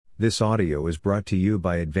This audio is brought to you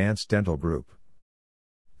by Advanced Dental Group.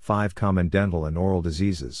 5 Common Dental and Oral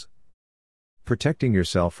Diseases. Protecting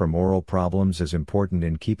yourself from oral problems is important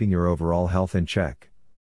in keeping your overall health in check.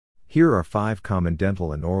 Here are 5 common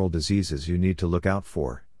dental and oral diseases you need to look out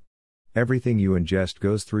for. Everything you ingest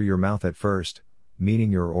goes through your mouth at first,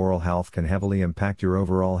 meaning your oral health can heavily impact your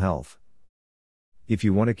overall health. If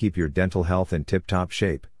you want to keep your dental health in tip-top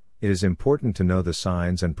shape, it is important to know the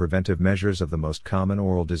signs and preventive measures of the most common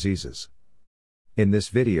oral diseases. In this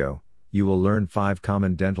video, you will learn 5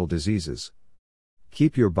 common dental diseases.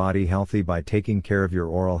 Keep your body healthy by taking care of your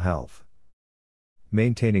oral health.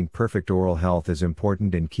 Maintaining perfect oral health is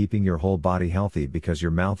important in keeping your whole body healthy because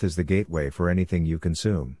your mouth is the gateway for anything you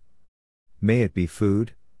consume. May it be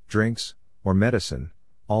food, drinks, or medicine,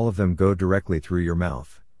 all of them go directly through your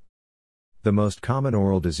mouth. The most common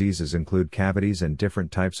oral diseases include cavities and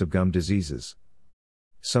different types of gum diseases.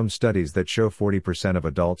 Some studies that show 40% of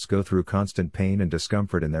adults go through constant pain and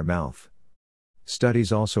discomfort in their mouth.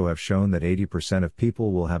 Studies also have shown that 80% of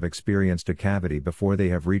people will have experienced a cavity before they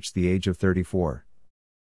have reached the age of 34.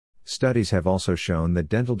 Studies have also shown that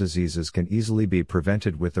dental diseases can easily be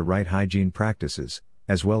prevented with the right hygiene practices,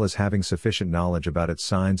 as well as having sufficient knowledge about its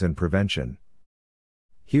signs and prevention.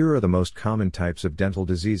 Here are the most common types of dental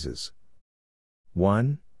diseases.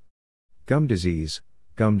 1. Gum disease.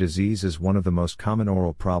 Gum disease is one of the most common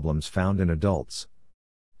oral problems found in adults.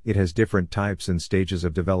 It has different types and stages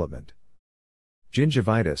of development.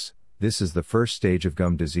 Gingivitis. This is the first stage of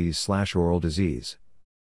gum disease/oral disease.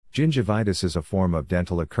 Gingivitis is a form of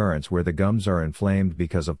dental occurrence where the gums are inflamed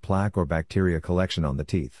because of plaque or bacteria collection on the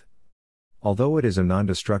teeth. Although it is a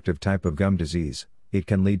non-destructive type of gum disease, it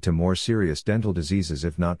can lead to more serious dental diseases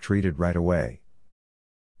if not treated right away.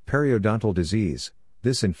 Periodontal disease.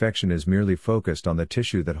 This infection is merely focused on the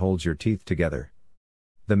tissue that holds your teeth together.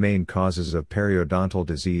 The main causes of periodontal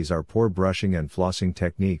disease are poor brushing and flossing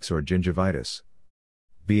techniques or gingivitis.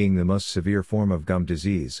 Being the most severe form of gum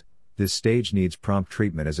disease, this stage needs prompt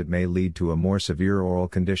treatment as it may lead to a more severe oral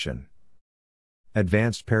condition.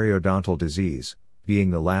 Advanced periodontal disease. Being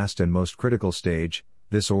the last and most critical stage,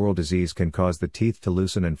 this oral disease can cause the teeth to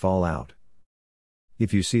loosen and fall out.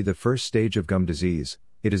 If you see the first stage of gum disease,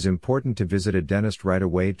 it is important to visit a dentist right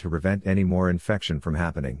away to prevent any more infection from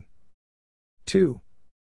happening. 2.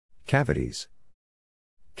 Cavities.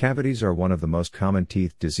 Cavities are one of the most common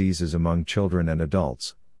teeth diseases among children and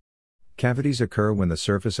adults. Cavities occur when the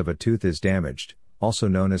surface of a tooth is damaged, also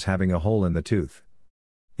known as having a hole in the tooth.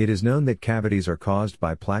 It is known that cavities are caused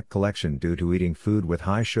by plaque collection due to eating food with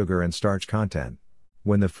high sugar and starch content.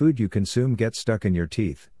 When the food you consume gets stuck in your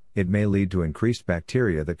teeth, it may lead to increased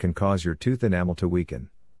bacteria that can cause your tooth enamel to weaken.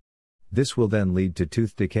 This will then lead to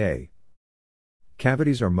tooth decay.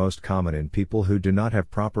 Cavities are most common in people who do not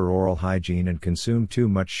have proper oral hygiene and consume too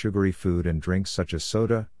much sugary food and drinks such as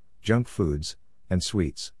soda, junk foods, and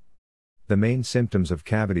sweets. The main symptoms of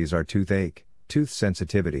cavities are toothache, tooth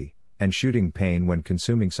sensitivity, and shooting pain when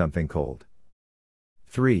consuming something cold.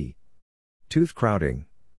 3. Tooth crowding.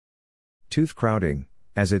 Tooth crowding,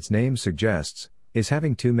 as its name suggests, is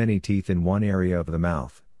having too many teeth in one area of the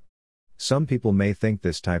mouth. Some people may think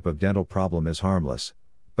this type of dental problem is harmless,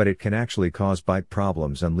 but it can actually cause bite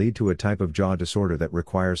problems and lead to a type of jaw disorder that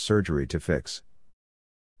requires surgery to fix.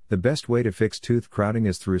 The best way to fix tooth crowding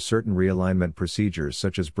is through certain realignment procedures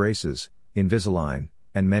such as braces, Invisalign,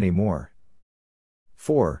 and many more.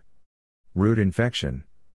 4. Root infection.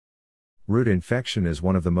 Root infection is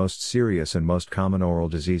one of the most serious and most common oral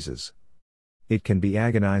diseases. It can be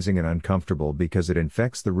agonizing and uncomfortable because it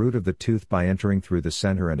infects the root of the tooth by entering through the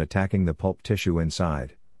center and attacking the pulp tissue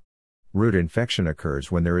inside. Root infection occurs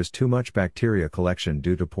when there is too much bacteria collection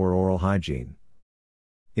due to poor oral hygiene.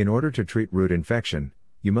 In order to treat root infection,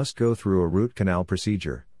 you must go through a root canal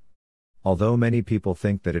procedure. Although many people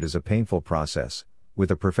think that it is a painful process, with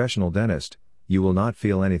a professional dentist, you will not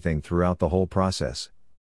feel anything throughout the whole process.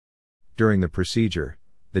 During the procedure,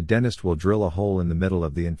 the dentist will drill a hole in the middle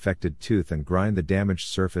of the infected tooth and grind the damaged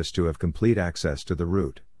surface to have complete access to the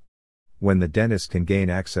root. When the dentist can gain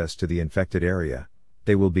access to the infected area,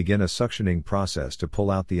 they will begin a suctioning process to pull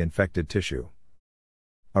out the infected tissue.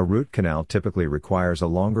 A root canal typically requires a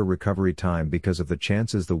longer recovery time because of the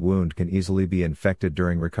chances the wound can easily be infected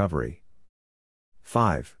during recovery.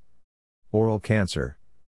 5. Oral cancer.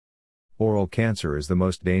 Oral cancer is the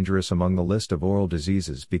most dangerous among the list of oral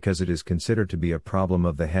diseases because it is considered to be a problem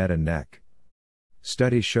of the head and neck.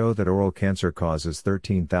 Studies show that oral cancer causes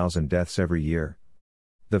 13,000 deaths every year.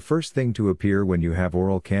 The first thing to appear when you have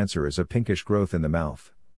oral cancer is a pinkish growth in the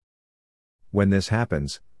mouth. When this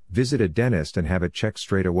happens, visit a dentist and have it checked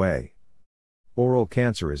straight away. Oral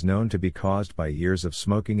cancer is known to be caused by years of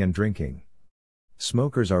smoking and drinking.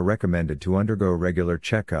 Smokers are recommended to undergo regular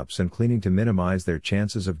checkups and cleaning to minimize their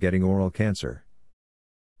chances of getting oral cancer.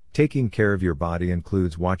 Taking care of your body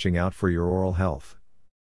includes watching out for your oral health.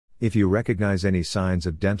 If you recognize any signs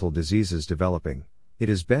of dental diseases developing, it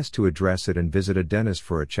is best to address it and visit a dentist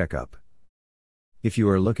for a checkup. If you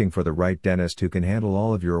are looking for the right dentist who can handle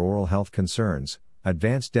all of your oral health concerns,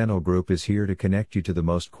 Advanced Dental Group is here to connect you to the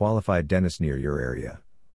most qualified dentist near your area.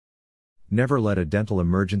 Never let a dental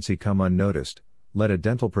emergency come unnoticed. Let a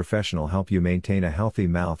dental professional help you maintain a healthy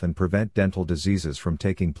mouth and prevent dental diseases from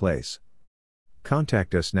taking place.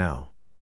 Contact us now.